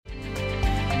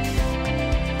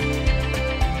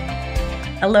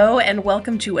Hello, and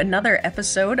welcome to another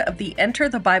episode of the Enter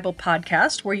the Bible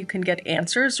podcast, where you can get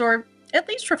answers or at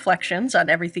least reflections on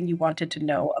everything you wanted to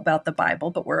know about the Bible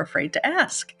but were afraid to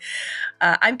ask.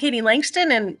 I'm Katie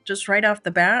Langston, and just right off the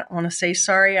bat, I want to say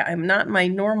sorry, I'm not in my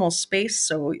normal space,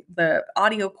 so the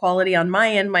audio quality on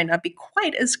my end might not be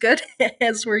quite as good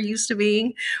as we're used to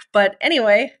being. But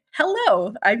anyway,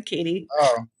 hello, I'm Katie.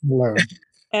 Oh, hello.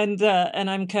 And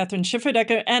I'm Kathryn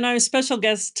Schifferdecker, and our special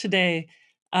guest today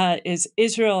is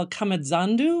Israel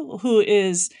Kamudzandu, who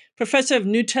is professor of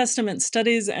New Testament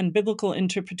Studies and Biblical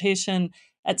Interpretation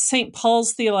at St.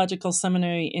 Paul's Theological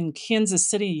Seminary in Kansas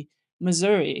City,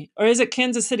 Missouri. Or is it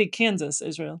Kansas City, Kansas,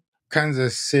 Israel?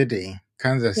 Kansas City.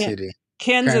 Kansas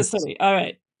City. All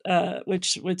right,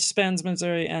 which spans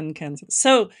Missouri and Kansas.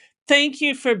 So thank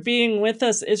you for being with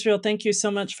us, Israel. Thank you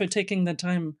so much for taking the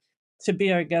time to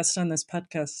be our guest on this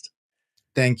podcast.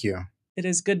 Thank you. It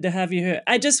is good to have you here.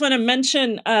 I just want to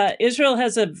mention Israel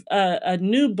has a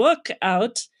new book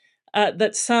out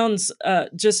that sounds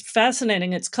just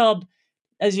fascinating. It's called,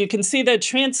 as you can see, the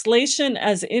Translation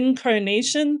as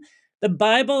Incarnation, the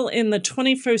Bible in the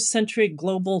 21st Century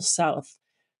Global South.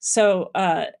 So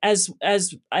as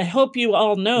I hope you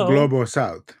all know, Global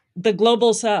South. The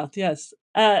Global South, yes.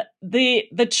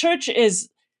 The church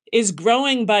is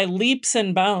growing by leaps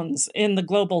and bounds in the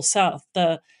Global South.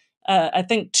 I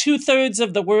think 2/3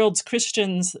 of the world's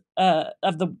Christians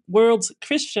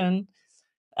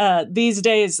these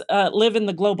days live in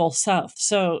the Global South.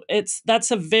 So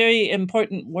that's a very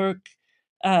important work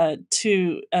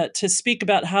to speak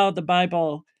about how the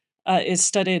Bible is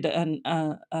studied in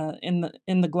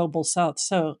the Global South.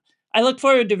 So I look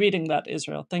forward to reading that,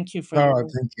 Israel. Thank you for your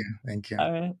work. Thank you.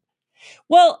 All right.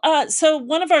 Well, so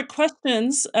one of our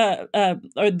questions,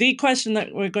 or the question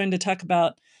that we're going to talk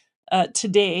about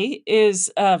today, is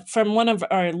from one of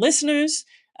our listeners.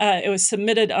 It was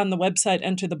submitted on the website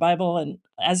Enter the Bible, and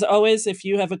as always, if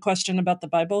you have a question about the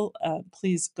Bible,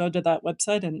 please go to that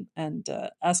website and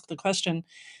ask the question.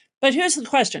 But here's the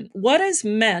question: what is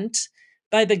meant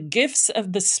by the gifts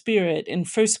of the Spirit in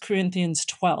 1 Corinthians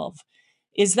 12?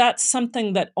 Is that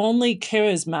something that only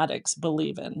charismatics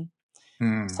believe in?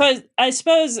 So I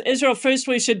suppose, Israel, first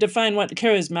we should define what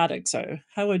charismatics are.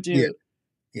 How would you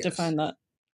define that?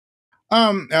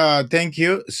 Thank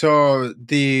you. So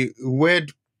the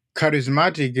word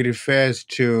charismatic refers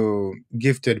to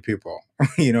gifted people.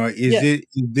 Is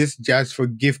this just for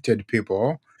gifted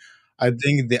people? I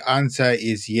think the answer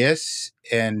is yes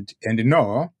and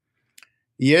no.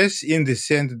 Yes, in the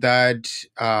sense that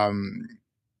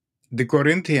the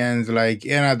Corinthians, like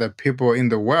any other people in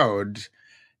the world,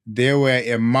 they were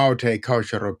a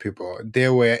multicultural people. They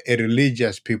were a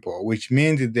religious people, which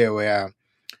means they were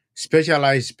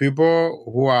specialized people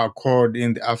who are called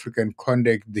in the African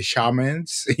context the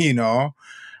shamans,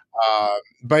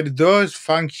 but those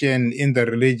function in the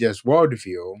religious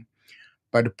worldview.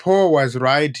 But Paul was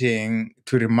writing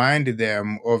to remind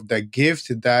them of the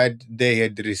gift that they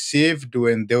had received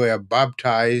when they were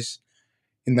baptized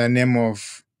in the name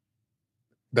of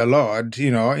the Lord,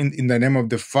 in the name of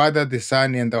the Father, the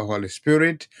Son, and the Holy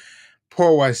Spirit.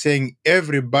 Paul was saying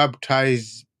every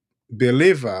baptized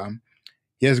believer,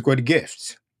 he has got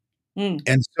gifts.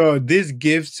 And so these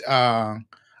gifts are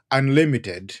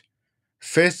unlimited.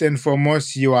 First and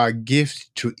foremost, you are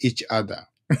gifts to each other.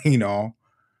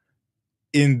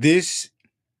 In this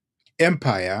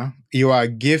empire, you are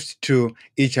gifts to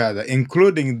each other,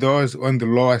 including those on the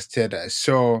lower status.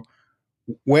 So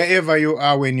wherever you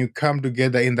are, when you come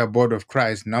together in the body of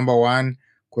Christ, number one,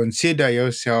 consider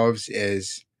yourselves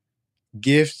as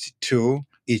gifts to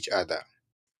each other.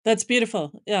 That's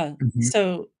beautiful. Yeah. Mm-hmm.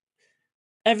 So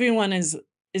everyone is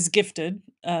gifted.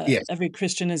 Yes. Every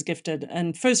Christian is gifted.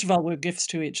 And first of all, we're gifts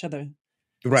to each other.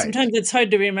 Right. Sometimes it's hard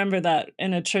to remember that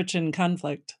in a church in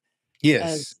conflict.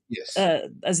 Yes.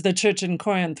 As the church in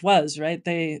Corinth was, right?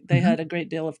 They had a great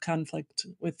deal of conflict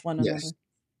with one another.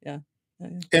 Yeah.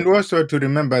 And also to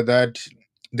remember that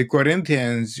the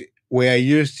Corinthians were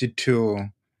used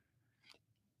to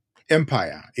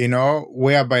empire,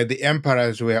 whereby the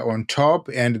emperors were on top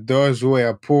and those who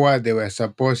were poor, they were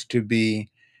supposed to be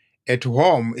at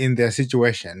home in their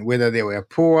situation, whether they were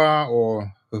poor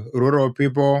or rural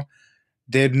people.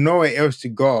 They had nowhere else to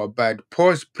go. But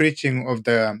Paul's preaching of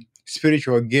the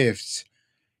spiritual gifts,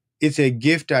 it's a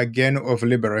gift again of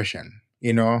liberation,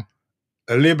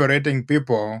 liberating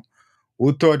people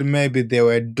who thought maybe they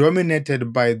were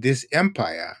dominated by this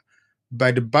empire.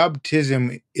 But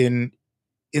baptism in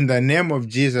the name of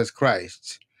Jesus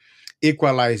Christ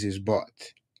equalizes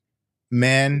both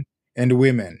men and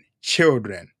women,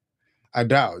 children,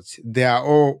 adults. They are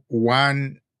all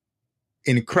one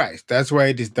in Christ. That's why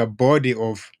it is the body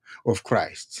of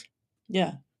Christ.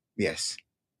 Yeah. Yes.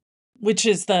 Which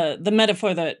is the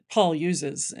metaphor that Paul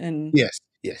uses in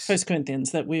Yes. 1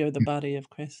 Corinthians, that we are the body of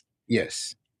Christ.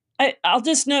 Yes. I'll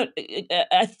just note,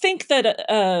 I think that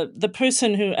the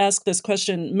person who asked this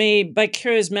question by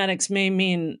charismatics may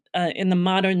mean in the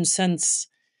modern sense,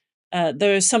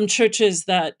 there are some churches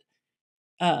that,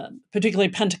 particularly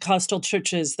Pentecostal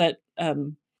churches, that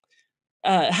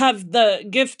have the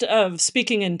gift of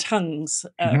speaking in tongues,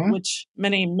 which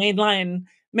many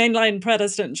mainline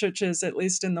Protestant churches, at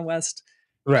least in the West,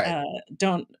 Right.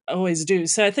 don't always do.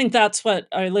 So I think that's what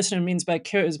our listener means by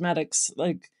charismatics,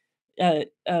 like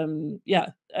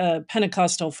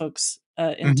Pentecostal folks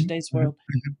in today's world.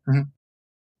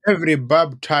 Every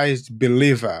baptized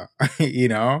believer,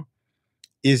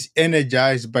 is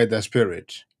energized by the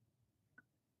Spirit.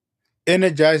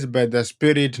 Energized by the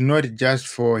Spirit, not just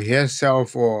for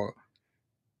herself or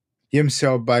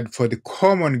himself, but for the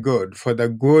common good, for the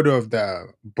good of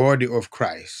the body of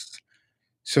Christ,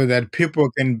 so that people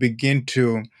can begin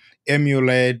to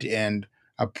emulate and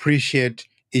appreciate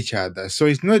each other. So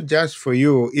it's not just for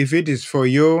you. If it is for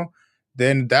you,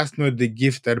 then that's not the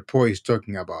gift that Paul is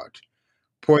talking about.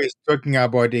 Paul is talking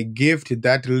about a gift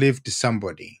that lifts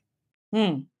somebody.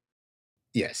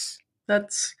 Yes.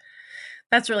 That's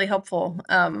really helpful.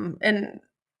 And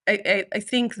I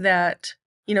think that,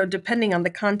 depending on the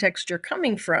context you're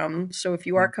coming from, so if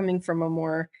you are coming from a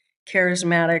more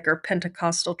charismatic or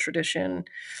Pentecostal tradition,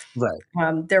 right,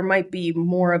 there might be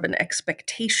more of an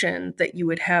expectation that you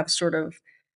would have sort of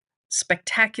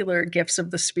spectacular gifts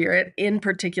of the Spirit, in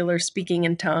particular speaking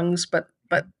in tongues, but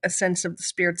a sense of the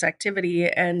Spirit's activity.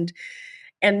 And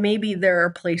maybe there are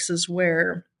places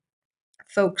where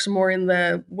folks more in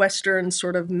the Western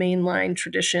sort of mainline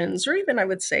traditions, or even I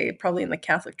would say probably in the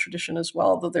Catholic tradition as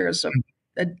well, though there's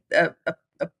a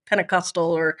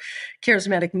Pentecostal or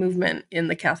charismatic movement in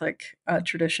the Catholic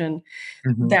tradition,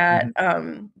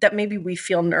 that maybe we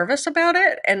feel nervous about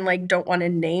it and like don't want to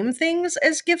name things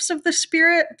as gifts of the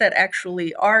Spirit that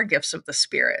actually are gifts of the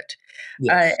Spirit.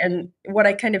 Yes. And what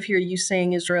I kind of hear you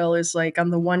saying, Israel, is like, on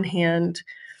the one hand,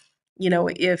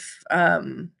 if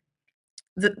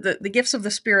the gifts of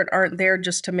the Spirit aren't there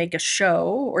just to make a show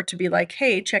or to be like,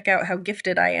 hey, check out how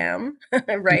gifted I am,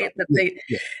 right?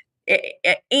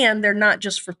 And they're not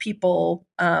just for people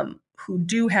who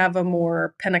do have a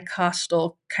more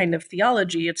Pentecostal kind of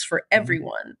theology. It's for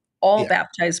everyone. All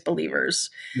baptized believers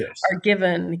are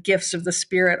given gifts of the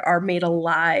Spirit, are made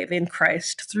alive in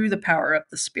Christ through the power of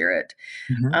the Spirit.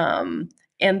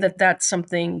 And that's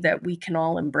something that we can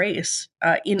all embrace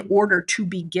in order to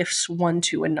be gifts one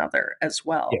to another as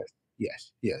well.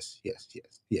 Yes.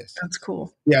 That's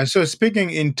cool. Yeah. So speaking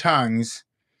in tongues,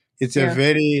 it's a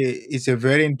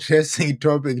very interesting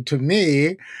topic to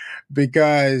me,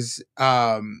 because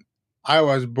I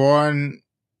was born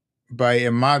by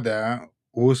a mother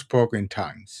who spoke in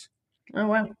tongues. Oh,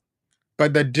 wow.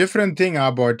 But the different thing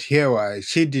about her was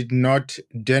she did not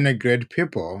denigrate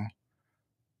people,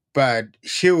 but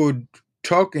she would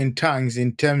talk in tongues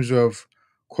in terms of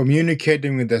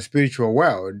communicating with the spiritual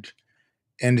world,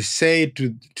 and say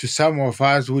to some of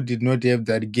us who did not have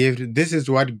that gift, this is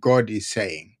what God is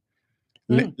saying.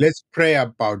 Let's pray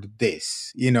about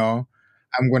this. I'm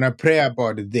going to pray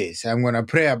about this. I'm going to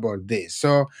pray about this.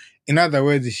 So, in other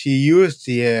words, she used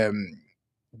the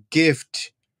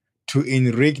gift to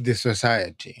enrich the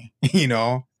society,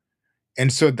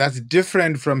 And so that's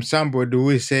different from somebody who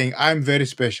is saying, I'm very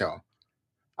special.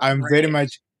 I'm very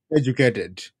much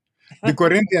educated. The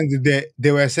Corinthians,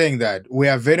 they were saying that we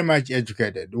are very much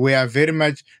educated. We are very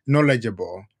much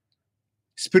knowledgeable.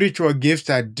 Spiritual gifts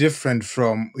are different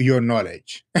from your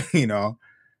knowledge.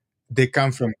 They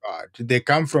come from God. They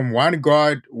come from one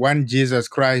God, one Jesus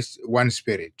Christ, one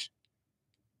Spirit.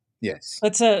 Yes.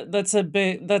 That's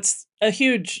a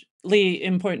hugely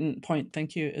important point.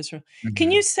 Thank you, Israel.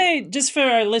 Can you say, just for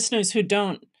our listeners who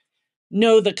don't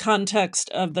know the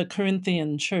context of the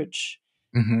Corinthian church,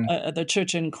 the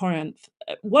church in Corinth,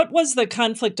 what was the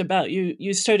conflict about?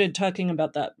 You started talking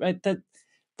about that, right?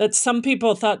 That some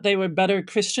people thought they were better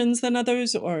Christians than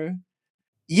others, or?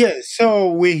 Yes.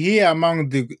 So we hear among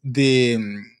the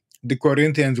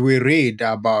Corinthians, we read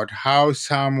about how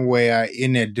some were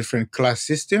in a different class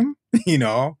system.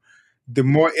 The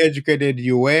more educated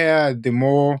you were, the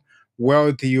more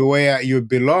wealthy you were, you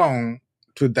belong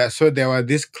to that. So there was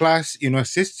this class,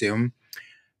 system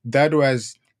that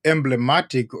was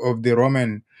emblematic of the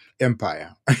Roman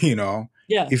Empire.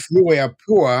 If you were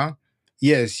poor,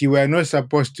 yes, you were not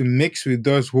supposed to mix with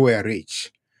those who were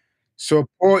rich. So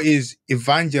Paul is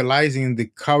evangelizing the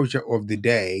culture of the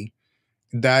day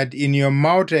that in your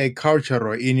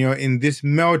multicultural, in this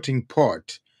melting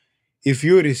pot, if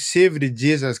you received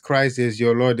Jesus Christ as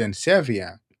your Lord and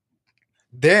Savior,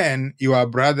 then you are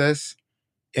brothers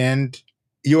and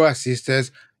you are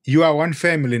sisters. You are one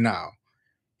family now.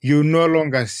 You no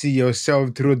longer see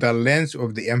yourself through the lens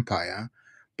of the empire,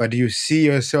 but you see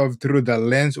yourself through the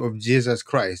lens of Jesus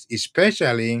Christ,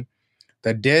 especially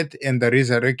the death and the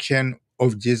resurrection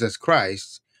of Jesus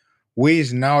Christ, who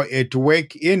is now at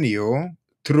work in you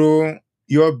through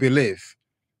your belief,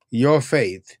 your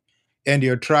faith, and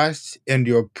your trust and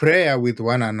your prayer with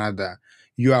one another.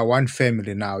 You are one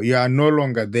family now. You are no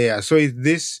longer there. So it's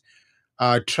this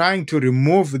trying to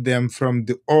remove them from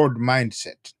the old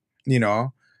mindset,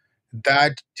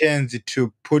 that tends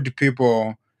to put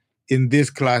people in these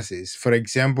classes. For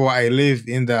example, I live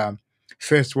in the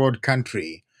first world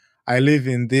country. I live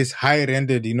in this high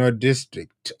rented,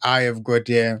 district. I have got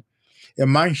a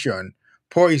mansion.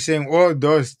 Paul is saying all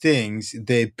those things,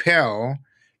 they pale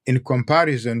in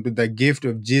comparison to the gift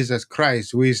of Jesus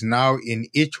Christ, who is now in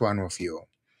each one of you.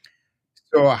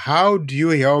 So how do you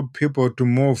help people to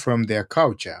move from their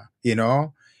culture,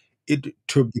 to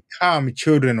become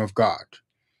children of God?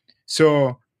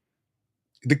 So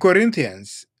the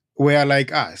Corinthians were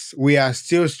like us. We are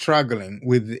still struggling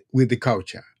with the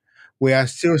culture. We are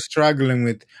still struggling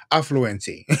with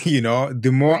affluency.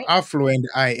 The more Right. affluent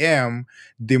I am,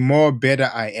 the more better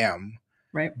I am.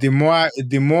 Right. The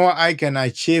more I can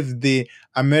achieve the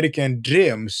American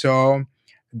dream. So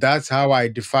that's how I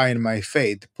define my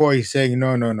faith. Paul is saying,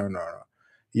 no, no, no, no, no.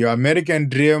 Your American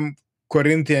dream,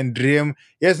 Corinthian dream,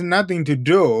 has nothing to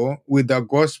do with the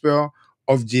gospel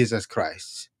of Jesus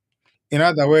Christ. In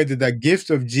other words, the gift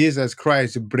of Jesus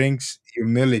Christ brings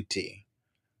humility.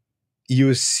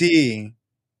 You see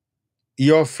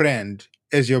your friend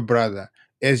as your brother,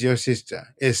 as your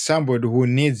sister, as somebody who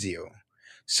needs you.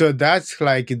 So that's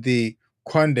like the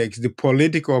context, the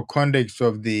political context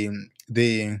of the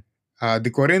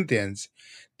Corinthians.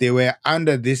 They were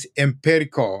under this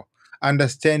empirical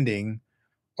understanding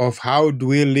of how do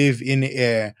we live in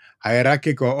a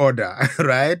hierarchical order,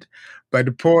 right?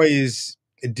 But Paul is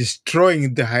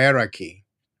destroying the hierarchy.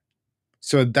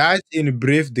 So that's in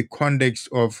brief the context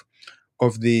of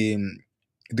the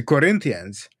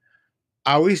Corinthians.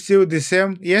 Are we still the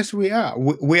same? Yes, we are.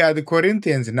 We are the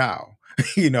Corinthians now,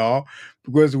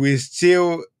 because we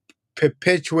still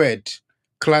perpetuate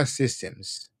class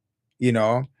systems, you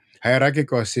know,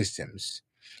 hierarchical systems.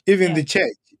 Even Yeah.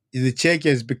 the church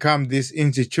has become this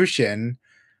institution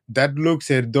that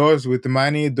looks at those with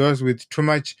money, those with too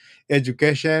much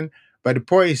education. But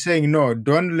Paul is saying, no,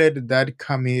 don't let that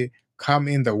come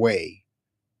in the way.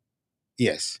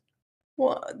 Yes.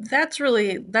 Well, that's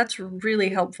really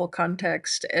helpful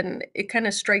context, and it kind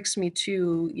of strikes me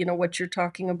too, what you're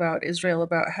talking about, Israel,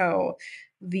 about how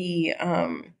the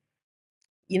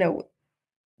you know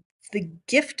the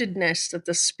giftedness that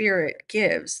the Spirit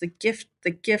gives, the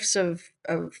gifts of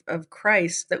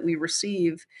Christ that we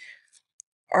receive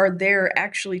are there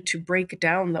actually to break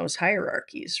down those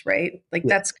hierarchies, right? Like Yeah.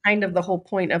 that's kind of the whole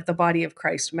point of the body of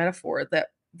Christ metaphor that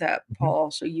Mhm. Paul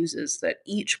also uses, that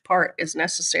each part is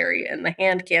necessary and the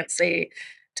hand can't say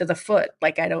to the foot,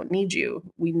 like, I don't need you.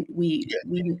 Yeah.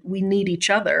 We need each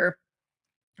other.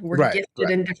 We're Right. gifted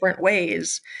Right. in different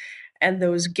ways, and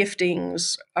those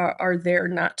giftings are there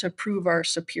not to prove our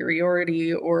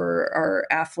superiority or our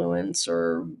affluence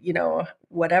or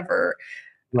whatever,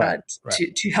 Right.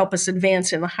 Right. to help us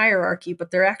advance in the hierarchy,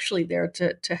 but they're actually there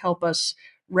to help us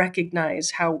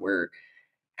recognize how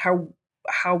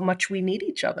how much we need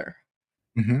each other.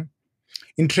 Mhm.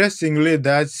 Interestingly,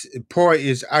 that's Paul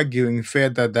is arguing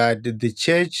further that the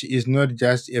church is not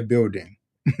just a building.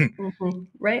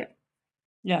 Right.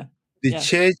 Yeah. The Yeah.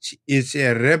 church is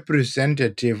a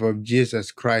representative of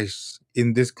Jesus Christ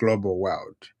in this global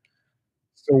world.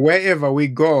 So wherever we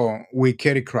go, we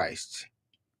carry Christ.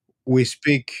 We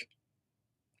speak,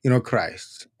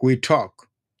 Christ. We talk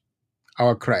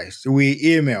our Christ. We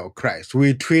email Christ.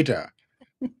 We Twitter,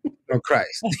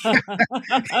 Christ.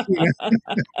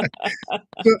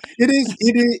 So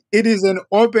it is an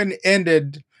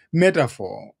open-ended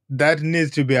metaphor that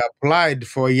needs to be applied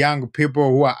for young people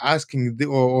who are asking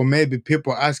or maybe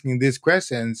people asking these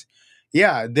questions.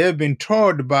 Yeah, they've been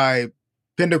told by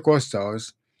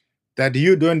Pentecostals that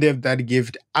you don't have that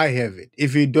gift, I have it.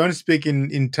 If you don't speak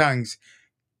in tongues,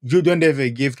 you don't have a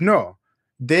gift. No,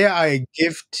 they are a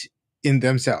gift in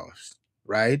themselves,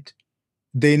 right?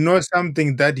 They know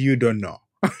something that you don't know.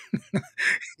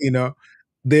 you know,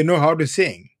 they know how to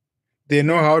sing. They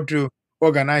know Yeah. how to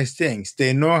organize things.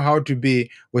 They know how to be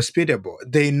hospitable.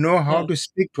 They know how Yeah. to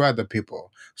speak to other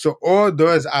people. So all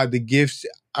those are the gifts.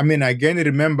 I mean, again,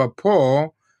 remember,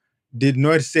 Paul did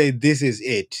not say this is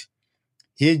it.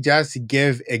 He just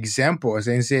gave examples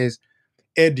and says,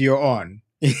 add your own.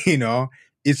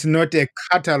 It's not a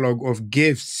catalog of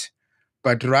gifts,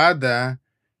 but rather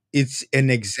it's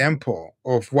an example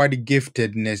of what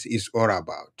giftedness is all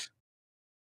about.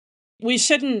 We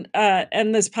shouldn't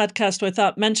end this podcast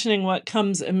without mentioning what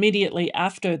comes immediately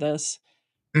after this.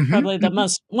 Probably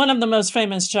one of the most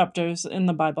famous chapters in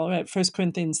the Bible, right? 1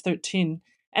 Corinthians 13.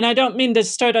 And I don't mean to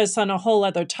start us on a whole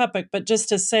other topic, but just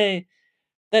to say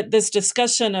that this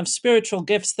discussion of spiritual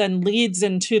gifts then leads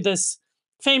into this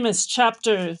famous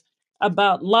chapter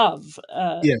about love,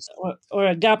 Yes. or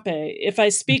agape. If I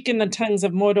speak in the tongues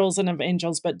of mortals and of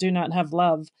angels, but do not have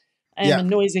love, I am a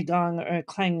noisy gong or a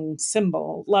clanging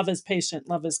cymbal. Love is patient,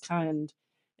 love is kind,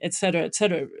 etc.,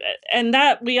 etc. And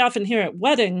that we often hear at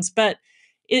weddings, but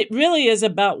it really is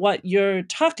about what you're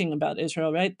talking about,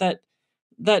 Israel, right? That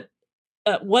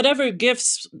whatever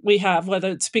gifts we have, whether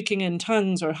it's speaking in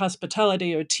tongues or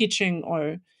hospitality or teaching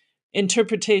or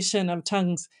interpretation of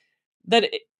tongues, that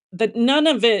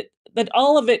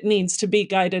all of it needs to be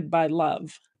guided by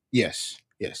love. Yes.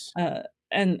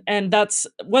 And that's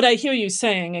what I hear you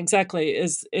saying exactly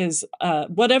is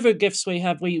whatever gifts we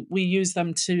have, we use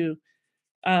them to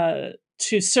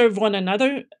serve one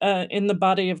another in the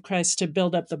body of Christ, to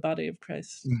build up the body of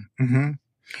Christ. Mm-hmm.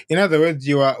 In other words,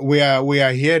 we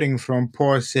are hearing from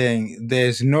Paul saying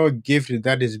there's no gift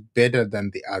that is better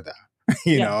than the other.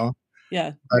 Yeah.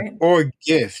 But Right. all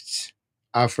gifts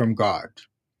are from God,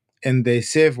 and they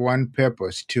serve one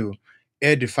purpose: to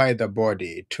edify the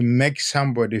body, to make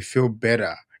somebody feel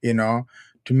better, to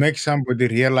make somebody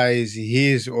realize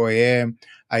his or her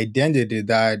identity,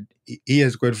 that he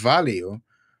has got value.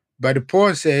 But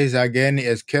Paul says, again,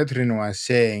 as Kathryn was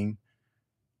saying,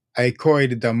 I call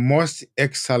it the most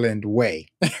excellent way.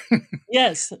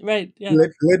 Yes, right. Yeah.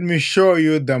 Let me show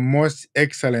you the most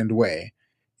excellent way.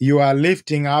 You are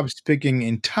lifting up speaking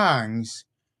in tongues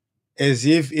as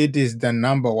if it is the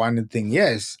number one thing.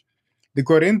 Yes, the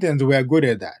Corinthians were good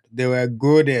at that. They were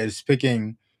good at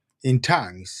speaking in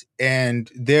tongues,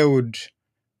 and they would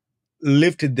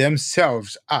lift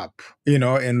themselves up,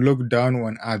 and look down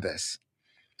on others.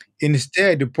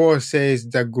 Instead, Paul says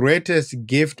the greatest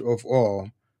gift of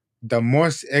all, the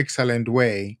most excellent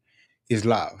way, is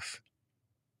love.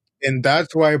 And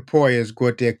that's why Paul has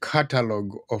got a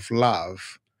catalog of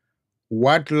love,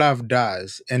 what love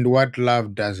does and what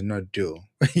love does not do.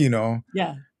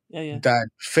 Yeah. That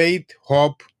faith,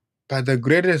 hope, but the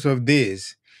greatest of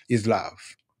these is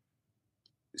love.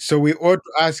 So we ought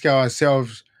to ask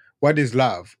ourselves, what is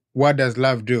love? What does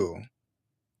love do?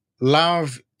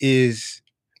 Love is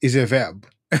a verb,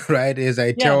 right? As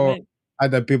I tell Right.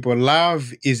 other people,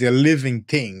 love is a living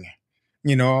thing.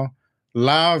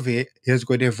 Love has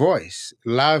got a voice.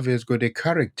 Love has got a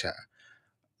character.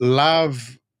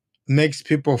 Love makes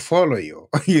people follow you,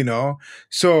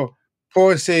 So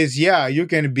Paul says, yeah, you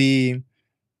can be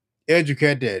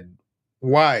educated,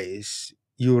 wise,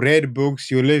 you read books,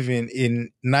 you live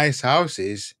in nice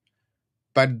houses,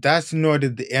 but that's not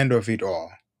the end of it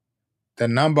all. The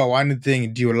number one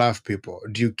thing, do you love people?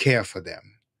 Do you care for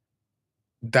them?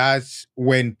 That's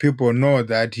when people know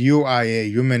that you are a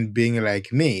human being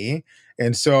like me.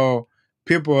 And so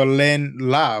people learn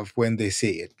love when they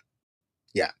see it.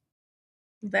 Yeah.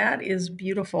 That is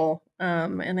beautiful.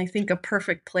 And I think a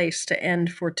perfect place to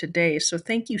end for today. So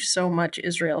thank you so much,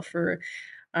 Israel, for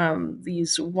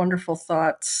these wonderful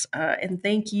thoughts. And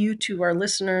thank you to our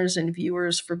listeners and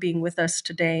viewers for being with us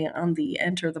today on the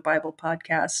Enter the Bible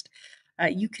podcast.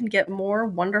 You can get more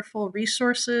wonderful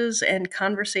resources and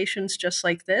conversations just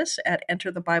like this at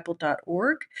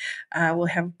enterthebible.org. We'll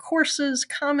have courses,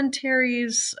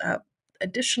 commentaries,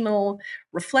 additional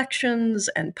reflections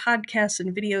and podcasts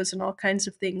and videos and all kinds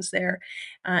of things there.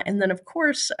 And then, of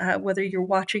course, whether you're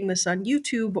watching this on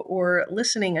YouTube or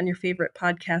listening on your favorite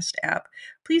podcast app,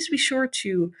 please be sure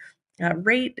to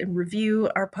rate and review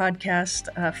our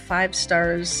podcast. 5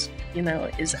 stars,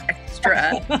 is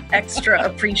extra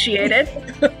appreciated.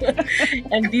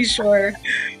 And be sure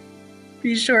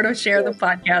to share the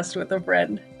podcast with a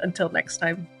friend. Until next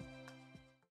time.